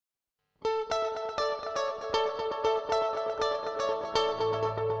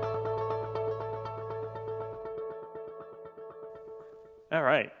All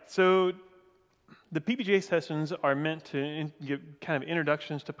right. So the PBJ sessions are meant to give kind of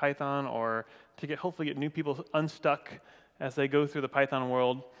introductions to Python, or to hopefully get new people unstuck as they go through the Python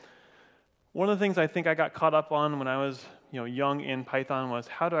world. One of the things I think I got caught up on when I was young in Python was,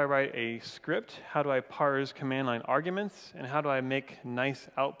 how do I write a script? How do I parse command line arguments? And how do I make nice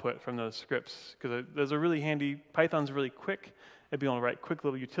output from those scripts? Because those are really handy. Python's really quick. It'd be able to write quick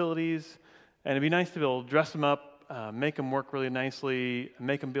little utilities. And it'd be nice to be able to dress them up, make them work really nicely,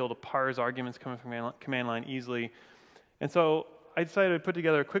 make them be able to parse arguments coming from command line easily. And so I decided to put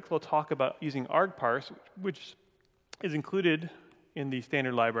together a quick little talk about using Argparse, which is included in the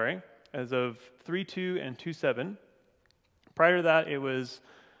standard library as of 3.2 and 2.7. Prior to that, it was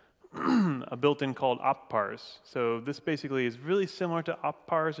a built-in called Argparse. So this basically is really similar to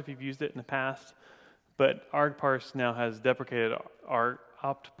Argparse if you've used it in the past, but Argparse now has deprecated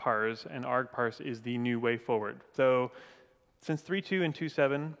Argparse, and Argparse is the new way forward. So since 3.2 and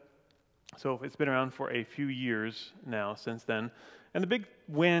 2.7, so it's been around for a few years now since then. And the big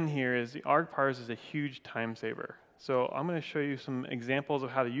win here is the Argparse is a huge time saver. So I'm going to show you some examples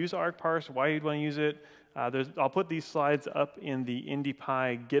of how to use Argparse, why you'd want to use it. I'll put these slides up in the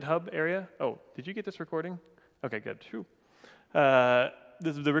IndyPy GitHub area. Oh, did you get this recording? Okay, good.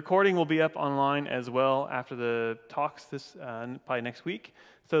 The recording will be up online as well after the talks probably next week.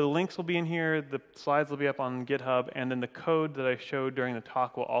 So the links will be in here, the slides will be up on GitHub, and then the code that I showed during the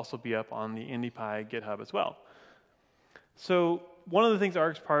talk will also be up on the IndyPy GitHub as well. So one of the things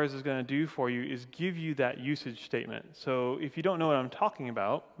Argparse is going to do for you is give you that usage statement. So if you don't know what I'm talking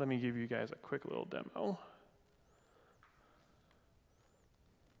about, let me give you guys a quick little demo.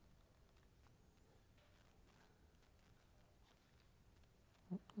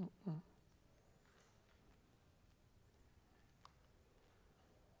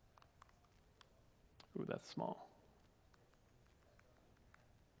 Ooh, that's small.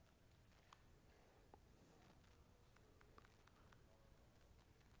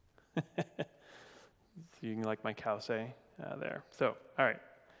 So you can like my cow say there. So, all right.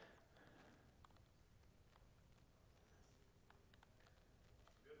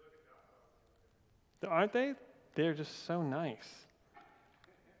 Aren't they? They're just so nice.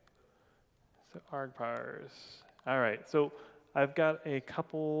 So Argparse. All right. So I've got a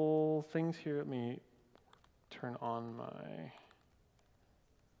couple things here. Let me turn on my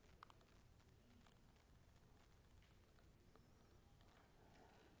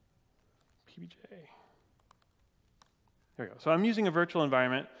PBJ. There we go. So I'm using a virtual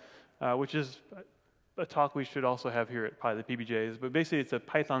environment, which is a talk we should also have here at probably the PBJs. But basically, it's a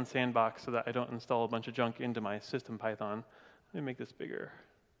Python sandbox so that I don't install a bunch of junk into my system Python. Let me make this bigger.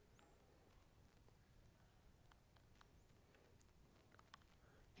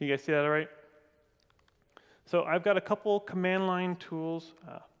 Can you guys see that all right? So I've got a couple command line tools.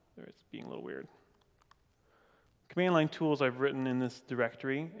 It's being a little weird. Command line tools I've written in this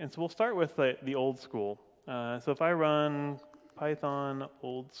directory. And so we'll start with the old school. So if I run Python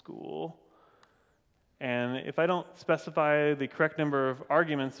old school, and if I don't specify the correct number of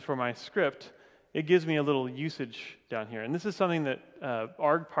arguments for my script, it gives me a little usage down here. And this is something that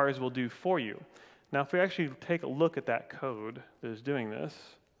Argparse will do for you. Now, if we actually take a look at that code that is doing this,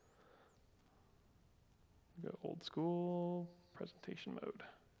 go old school, presentation mode.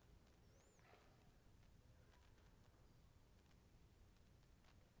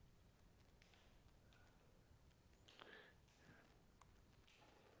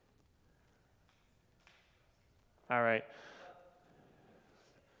 All right.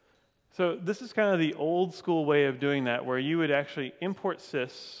 So this is kind of the old school way of doing that, where you would actually import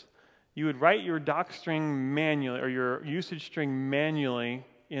sys, you would write your doc string manually, or your usage string manually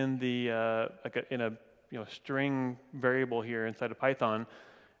in the in a string variable here inside of Python,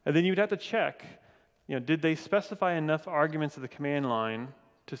 and then you would have to check, did they specify enough arguments of the command line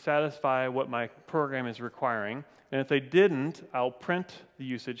to satisfy what my program is requiring? And if they didn't, I'll print the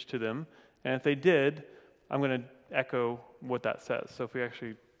usage to them, and if they did, I'm going to echo what that says. So if we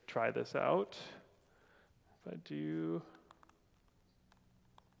actually try this out, if I do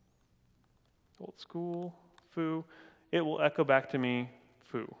old school foo, it will echo back to me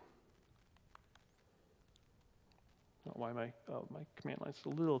foo. Why my command line's a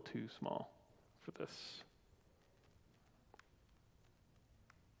little too small for this.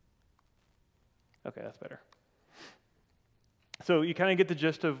 Okay, that's better. So you kind of get the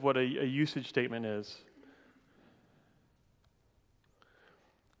gist of what a usage statement is.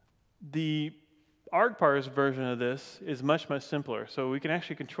 The Argparse version of this is much, much simpler. So we can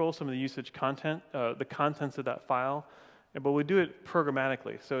actually control some of the usage content, the contents of that file, but we do it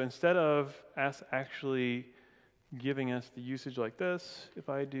programmatically. So instead of us actually giving us the usage like this. If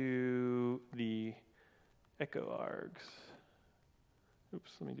I do the echo args,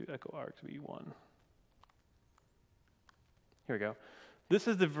 oops, let me do echo args v1. Here we go. This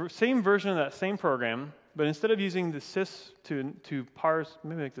is the same version of that same program, but instead of using the sys to parse,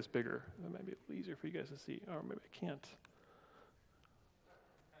 maybe make this bigger. That might be a little easier for you guys to see, or maybe I can't.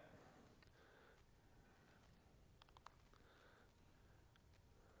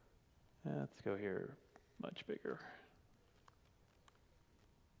 Let's go here, much bigger.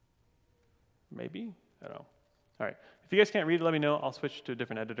 Maybe? I don't know. All right. If you guys can't read it, let me know. I'll switch to a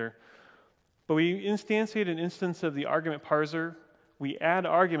different editor. But we instantiate an instance of the argument parser. We add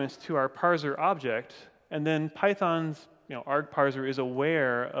arguments to our parser object, and then Python's Argparser is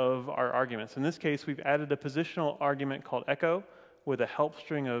aware of our arguments. In this case, we've added a positional argument called echo with a help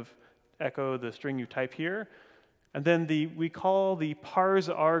string of echo, the string you type here. And then we call the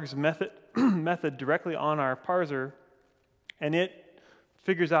parseArgs method directly on our parser, and it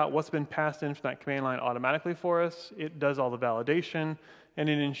figures out what's been passed in from that command line automatically for us. It does all the validation, and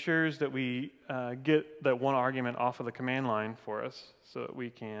it ensures that we get that one argument off of the command line for us so that we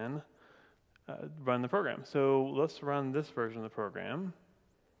can run the program. So let's run this version of the program.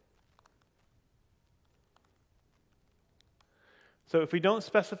 So if we don't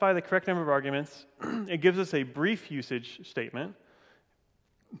specify the correct number of arguments, it gives us a brief usage statement.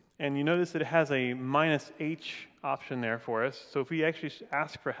 And you notice that it has a -h option there for us. So if we actually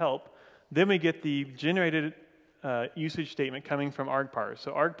ask for help, then we get the generated usage statement coming from Argparse.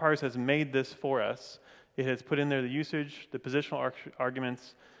 So Argparse has made this for us. It has put in there the usage, the positional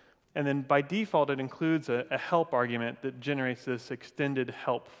arguments, and then by default it includes a help argument that generates this extended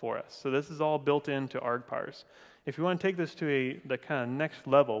help for us. So this is all built into Argparse. If you want to take this to the kind of next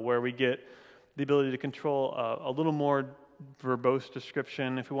level where we get the ability to control a little more verbose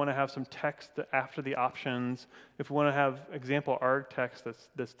description, if we want to have some text after the options, if we want to have example arg text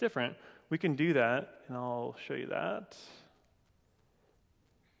that's different, we can do that, and I'll show you that.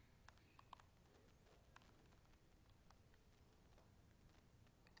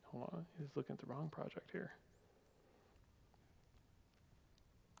 Hold on, he's looking at the wrong project here.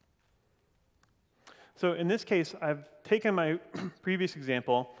 So in this case, I've taken my previous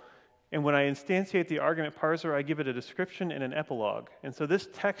example, and when I instantiate the argument parser, I give it a description and an epilogue. And so this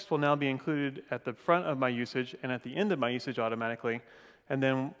text will now be included at the front of my usage and at the end of my usage automatically. And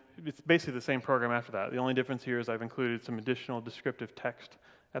then it's basically the same program after that. The only difference here is I've included some additional descriptive text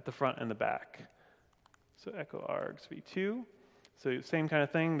at the front and the back. So echo args v2. So same kind of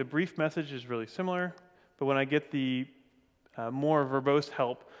thing. The brief message is really similar, but when I get the more verbose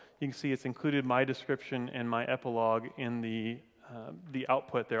help, you can see it's included my description and my epilogue in the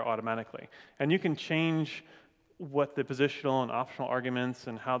output there automatically. And you can change what the positional and optional arguments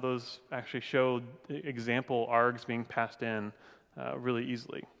and how those actually show example args being passed in really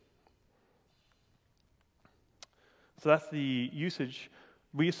easily. So that's the usage.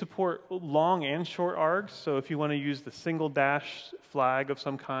 We support long and short args, so if you want to use the single dash flag of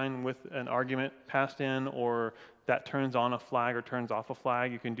some kind with an argument passed in, or that turns on a flag or turns off a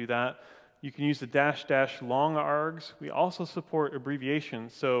flag, you can do that. You can use the dash long args. We also support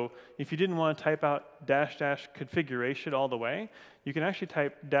abbreviations, so if you didn't want to type out dash configuration all the way, you can actually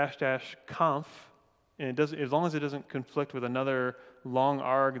type dash conf, and it does, as long as it doesn't conflict with another long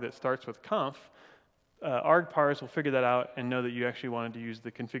arg that starts with conf, Argparse will figure that out and know that you actually wanted to use the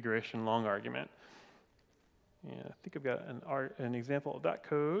configuration long argument. And I think I've got an example of that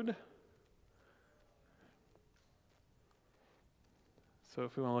code. So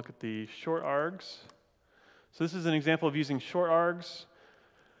if we want to look at the short args. So this is an example of using short args.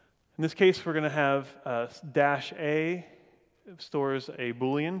 In this case, we're going to have -a stores a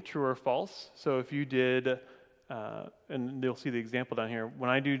Boolean, true or false. So if you did, and you'll see the example down here,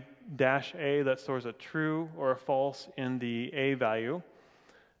 when I do -a, that stores a true or a false in the A value.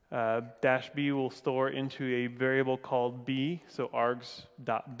 -b will store into a variable called b, so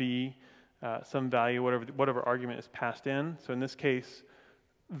args.b, some value, whatever argument is passed in. So in this case,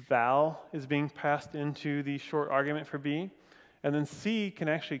 val is being passed into the short argument for b. And then C can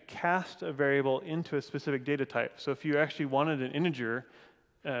actually cast a variable into a specific data type. So if you actually wanted an integer,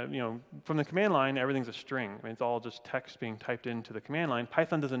 from the command line, everything's a string. I mean, it's all just text being typed into the command line.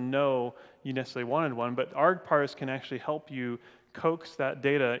 Python doesn't know you necessarily wanted one, but Argparse can actually help you coax that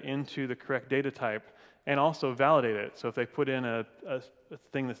data into the correct data type and also validate it. So if they put in a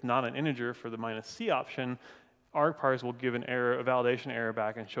thing that's not an integer for the -c option, Argparse will give a validation error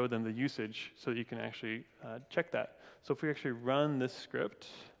back and show them the usage so that you can actually check that. So if we actually run this script,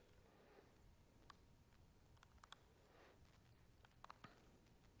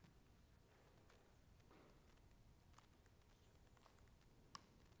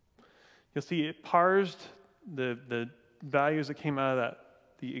 You'll see it parsed the values that came out of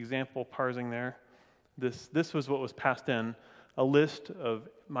the example parsing there. This was what was passed in, a list of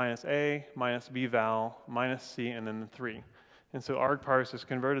 -a, -b val, -c, and then the 3. And so Argparse has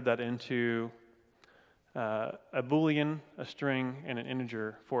converted that into a Boolean, a string, and an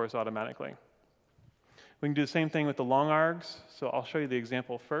integer for us automatically. We can do the same thing with the long args, so I'll show you the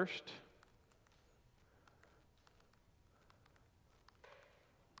example first.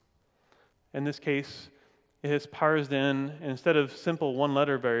 In this case, it has parsed in, and instead of simple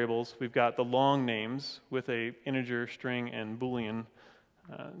one-letter variables, we've got the long names with a integer, string, and Boolean.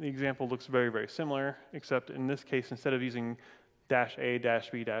 The example looks very, very similar, except in this case, instead of using -a,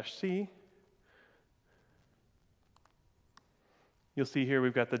 -b, -c, you'll see here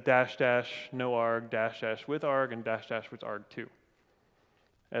we've got the -- no arg, -- with arg, and -- with arg2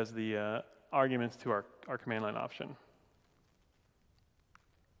 as the arguments to our command line option.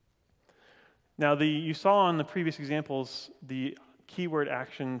 Now, you saw in the previous examples the keyword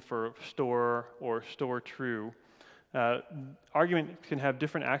action for store or store true. Argument can have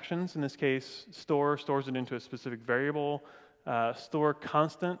different actions. In this case, store stores it into a specific variable. Store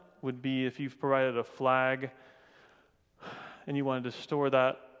constant would be if you've provided a flag and you wanted to store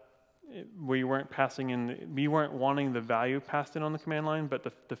that where you weren't wanting the value passed in on the command line, but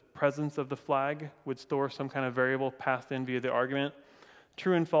the presence of the flag would store some kind of variable passed in via the argument.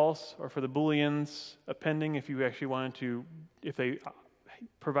 True and false are for the Booleans. Appending, if you actually wanted to, if they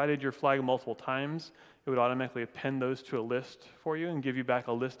provided your flag multiple times, it would automatically append those to a list for you and give you back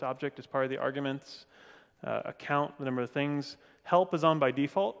a list object as part of the arguments. Count, the number of things. Help is on by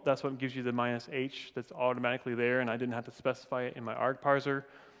default. That's what gives you the -h that's automatically there, and I didn't have to specify it in my arg parser.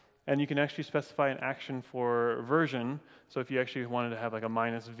 And you can actually specify an action for version. So if you actually wanted to have like a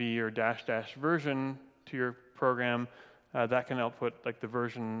 -v or -- version to your program, that can output like the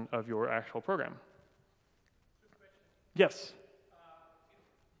version of your actual program. Yes?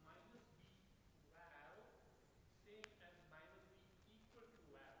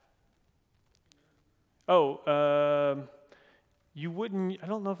 Oh, you wouldn't, I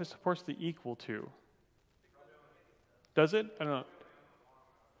don't know if it supports the equal to. Does it? I don't know.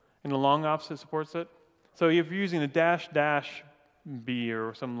 In the long ops it supports it? So if you're using the -b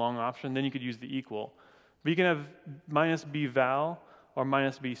or some long option, then you could use the equal. But you can have -b val or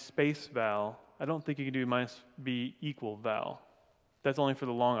 -b space val. I don't think you can do -b equal val. That's only for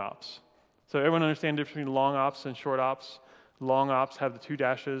the long ops. So everyone understand the difference between long ops and short ops? Long ops have the 2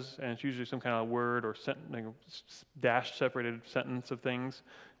 dashes, and it's usually some kind of word or dash separated sentence of things.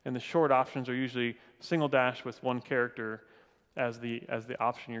 And the short options are usually single dash with 1 character as the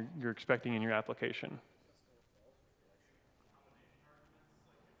option you're expecting in your application.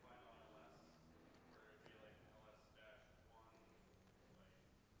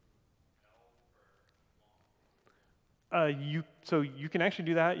 So you can actually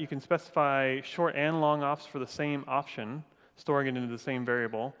do that. You can specify short and long ops for the same option, storing it into the same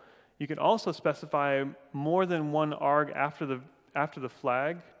variable. You can also specify more than 1 arg after the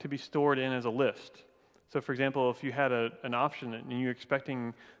flag to be stored in as a list. So for example, if you had an option and you're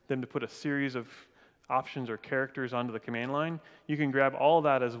expecting them to put a series of options or characters onto the command line, you can grab all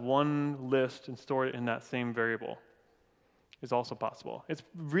that as 1 list and store it in that same variable. It's also possible. It's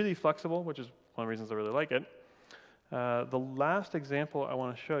really flexible, which is one of the reasons I really like it. The last example I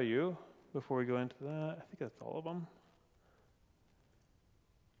want to show you before we go into that, I think that's all of them.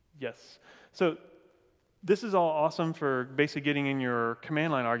 Yes. So this is all awesome for basically getting in your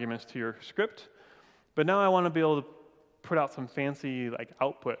command line arguments to your script. But now I want to be able to put out some fancy like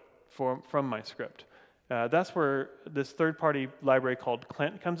output from my script. That's where this third-party library called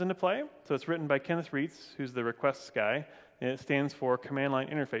Clint comes into play. So it's written by Kenneth Reitz, who's the requests guy, and it stands for Command Line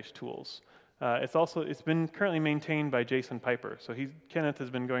Interface Tools. It's been currently maintained by Jason Piper. So Kenneth has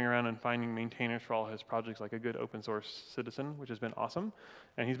been going around and finding maintainers for all his projects like a good open source citizen, which has been awesome.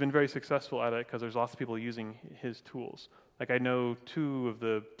 And he's been very successful at it because there's lots of people using his tools. Like I know 2 of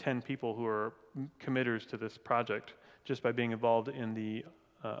the 10 people who are committers to this project just by being involved in the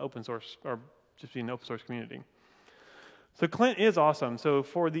open source or just being an open source community. So Clint is awesome. So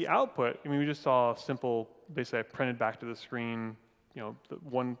for the output, I mean, we just saw a simple, basically I printed back to the screen, the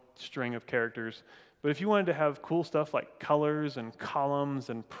 1 string of characters. But if you wanted to have cool stuff like colors and columns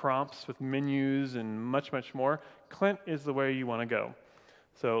and prompts with menus and much, much more, Clint is the way you want to go.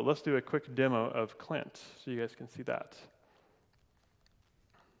 So let's do a quick demo of Clint so you guys can see that.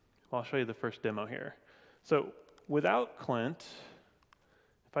 Well, I'll show you the first demo here. So without Clint,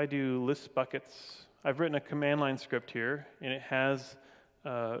 if I do list buckets, I've written a command line script here, and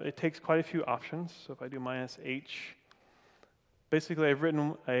it takes quite a few options. So if I do -h, basically I've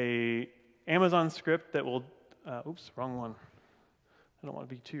written a Amazon script that will, oops, wrong one. I don't want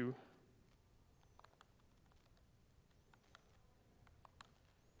to be too.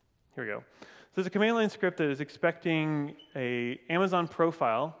 Here we go. So there's a command line script that is expecting a Amazon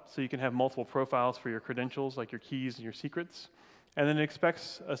profile, so you can have multiple profiles for your credentials, like your keys and your secrets. And then it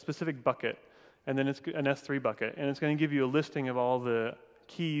expects a specific bucket, and then it's an S3 bucket. And it's going to give you a listing of all the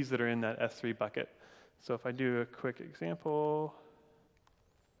keys that are in that S3 bucket. So if I do a quick example,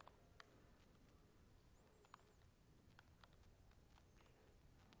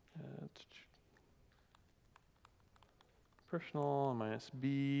 personal minus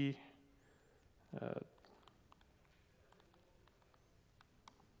B.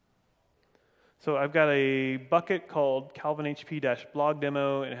 So I've got a bucket called calvinhp-blog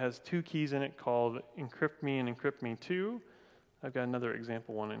demo, and it has two keys in it called encrypt me and encrypt me 2. I've got another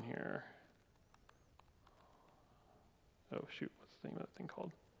example one in here. Oh shoot, what's the name of that thing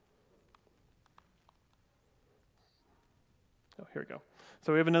called? Oh, here we go.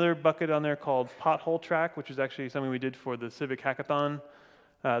 So we have another bucket on there called pothole track, which is actually something we did for the Civic Hackathon.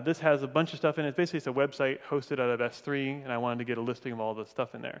 This has a bunch of stuff in it. Basically, it's a website hosted out of S3, and I wanted to get a listing of all the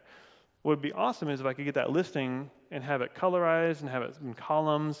stuff in there. What would be awesome is if I could get that listing and have it colorized and have it in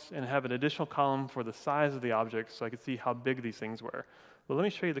columns and have an additional column for the size of the objects so I could see how big these things were. Well, let me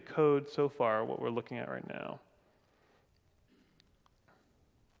show you the code so far, what we're looking at right now.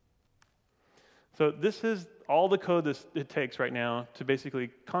 So this is all the code that it takes right now to basically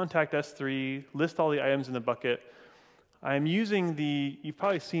contact S3, list all the items in the bucket. I'm using the, you've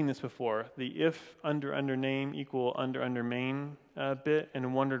probably seen this before, the if under name equal under main bit,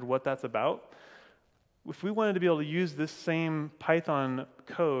 and wondered what that's about. If we wanted to be able to use this same Python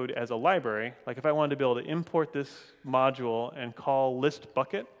code as a library, like if I wanted to be able to import this module and call list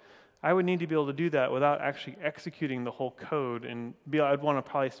bucket, I would need to be able to do that without actually executing the whole code, and I'd want to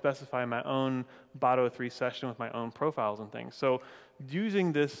probably specify my own bot03 session with my own profiles and things. So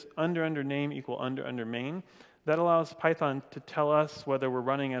using this under name equal under main, that allows Python to tell us whether we're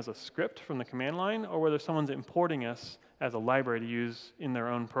running as a script from the command line or whether someone's importing us as a library to use in their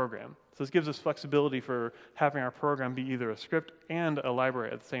own program. So this gives us flexibility for having our program be either a script and a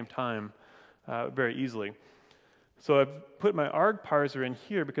library at the same time very easily. So I've put my Argparser in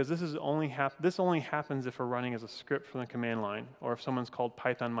here because this only happens if we're running as a script from the command line, or if someone's called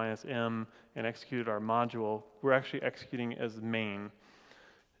Python -m and executed our module, we're actually executing as main.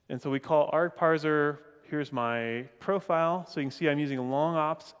 And so we call Argparser. Here's my profile. So you can see I'm using a long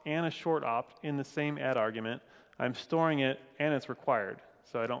ops and a short opt in the same add argument. I'm storing it, and it's required.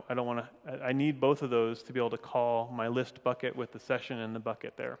 So I don't want to. I need both of those to be able to call my list bucket with the session and the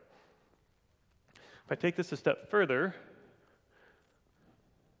bucket there. If I take this a step further,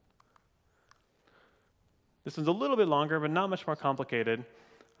 this is a little bit longer, but not much more complicated.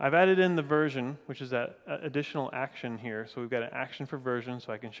 I've added in the version, which is that additional action here. So we've got an action for version,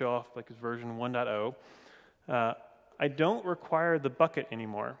 so I can show off like it's version 1.0. I don't require the bucket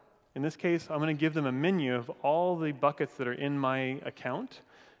anymore. In this case, I'm going to give them a menu of all the buckets that are in my account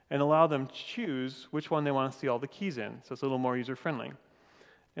and allow them to choose which one they want to see all the keys in. So it's a little more user-friendly.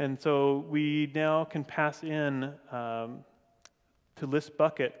 And so we now can pass in to list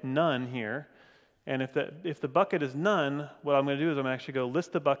bucket none here. And if the bucket is none, what I'm going to do is I'm going to actually go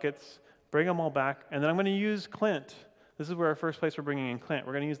list the buckets, bring them all back, and then I'm going to use Clint. This is where our first place we're bringing in Clint.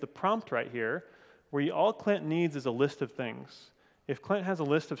 We're going to use the prompt right here, where all Clint needs is a list of things. If Clint has a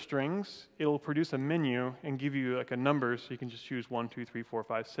list of strings, it'll produce a menu and give you like a number, so you can just choose 1, 2, 3, 4,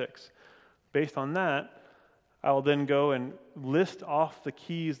 5, 6. Based on that, I'll then go and list off the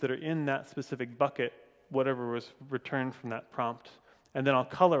keys that are in that specific bucket, whatever was returned from that prompt. And then I'll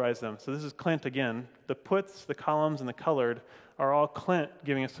colorize them. So this is Clint again. The puts, the columns, and the colored are all Clint,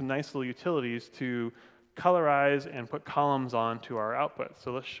 giving us some nice little utilities to colorize and put columns on to our output.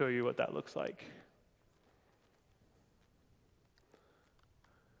 So let's show you what that looks like.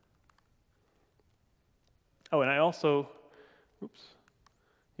 Oh, and I also, oops,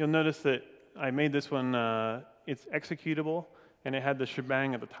 you'll notice that I made this one, it's executable, and it had the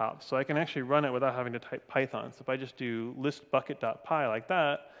shebang at the top. So I can actually run it without having to type Python. So if I just do listbucket.py like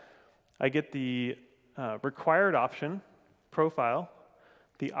that, I get the required option, profile,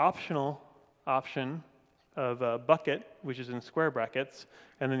 the optional option of bucket, which is in square brackets,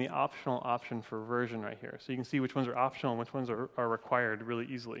 and then the optional option for version right here. So you can see which ones are optional and which ones are required really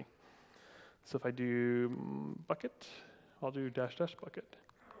easily. So if I do bucket, I'll do -- bucket.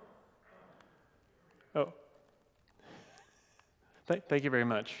 Oh. Thank you very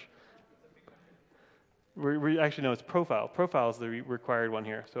much. We actually know it's profile. Profile is the required one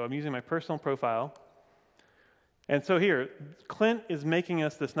here. So I'm using my personal profile. And so here, Clint is making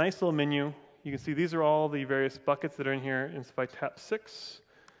us this nice little menu. You can see these are all the various buckets that are in here. And so if I tap 6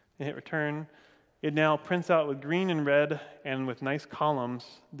 and hit return, it now prints out with green and red and with nice columns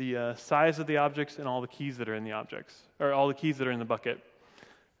the size of the objects and all the keys that are in the objects, or all the keys that are in the bucket.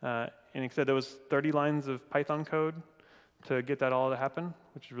 And it said there was 30 lines of Python code to get that all to happen,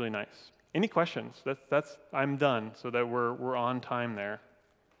 which is really nice. Any questions? I'm done, so that we're on time there.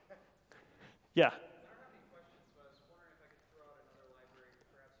 Yeah. I don't have any questions, but I was wondering if I could throw out another library,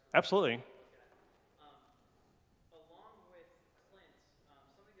 perhaps. Absolutely. Along with Clint,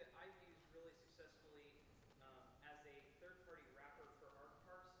 something that I've used really successfully as a third-party wrapper for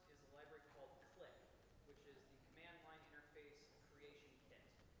Argparse is a library called Click, which is the command line interface creation kit.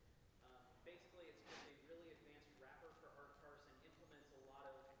 Basically, it's just a really advanced wrapper for Argparse and implements a lot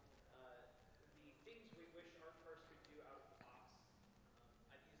of the things we wish Argparse could do out of the box.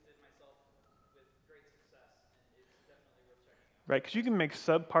 I've used it myself with great success, and it's definitely worth checking out. Right, because you can make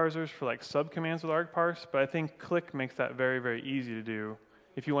sub-parsers for like sub-commands with Argparse, but I think Click makes that very, very easy to do.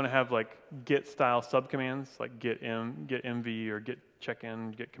 If you want to have like Git-style sub-commands, like git mv or git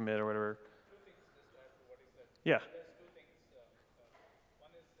check-in, git commit or whatever. Two things just to add to what he said. Yeah. There's two things.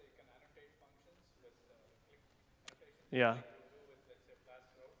 One is you can annotate functions with Click annotation. Yeah.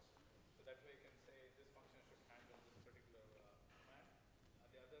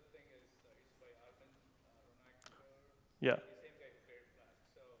 Yeah.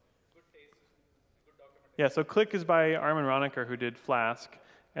 Yeah, so Click is by Armin Ronacher, who did Flask,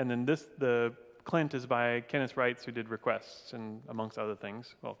 and then the Clint is by Kenneth Reitz, who did requests, and amongst other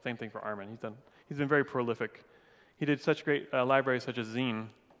things. Well, same thing for Armin. He's been very prolific. He did such great libraries such as Zine.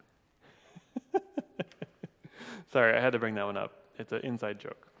 Sorry, I had to bring that one up. It's an inside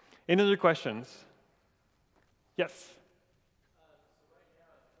joke. Any other questions? Yes.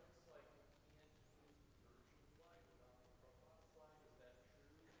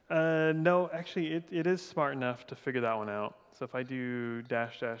 No, actually, it is smart enough to figure that one out. So if I do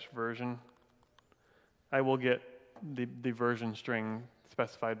 -- version, I will get the version string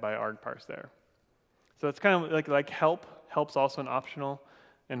specified by Argparse there. So it's kind of like help. Help's also an optional,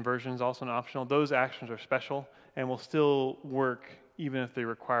 and version is also an optional. Those actions are special and will still work even if the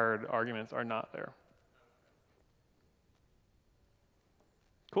required arguments are not there.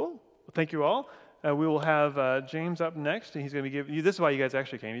 Cool. Well, thank you all. We will have James up next, and he's going to be giving you. This is why you guys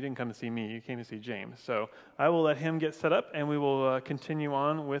actually came. You didn't come to see me. You came to see James. So I will let him get set up, and we will continue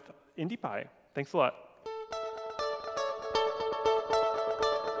on with IndyPy. Thanks a lot.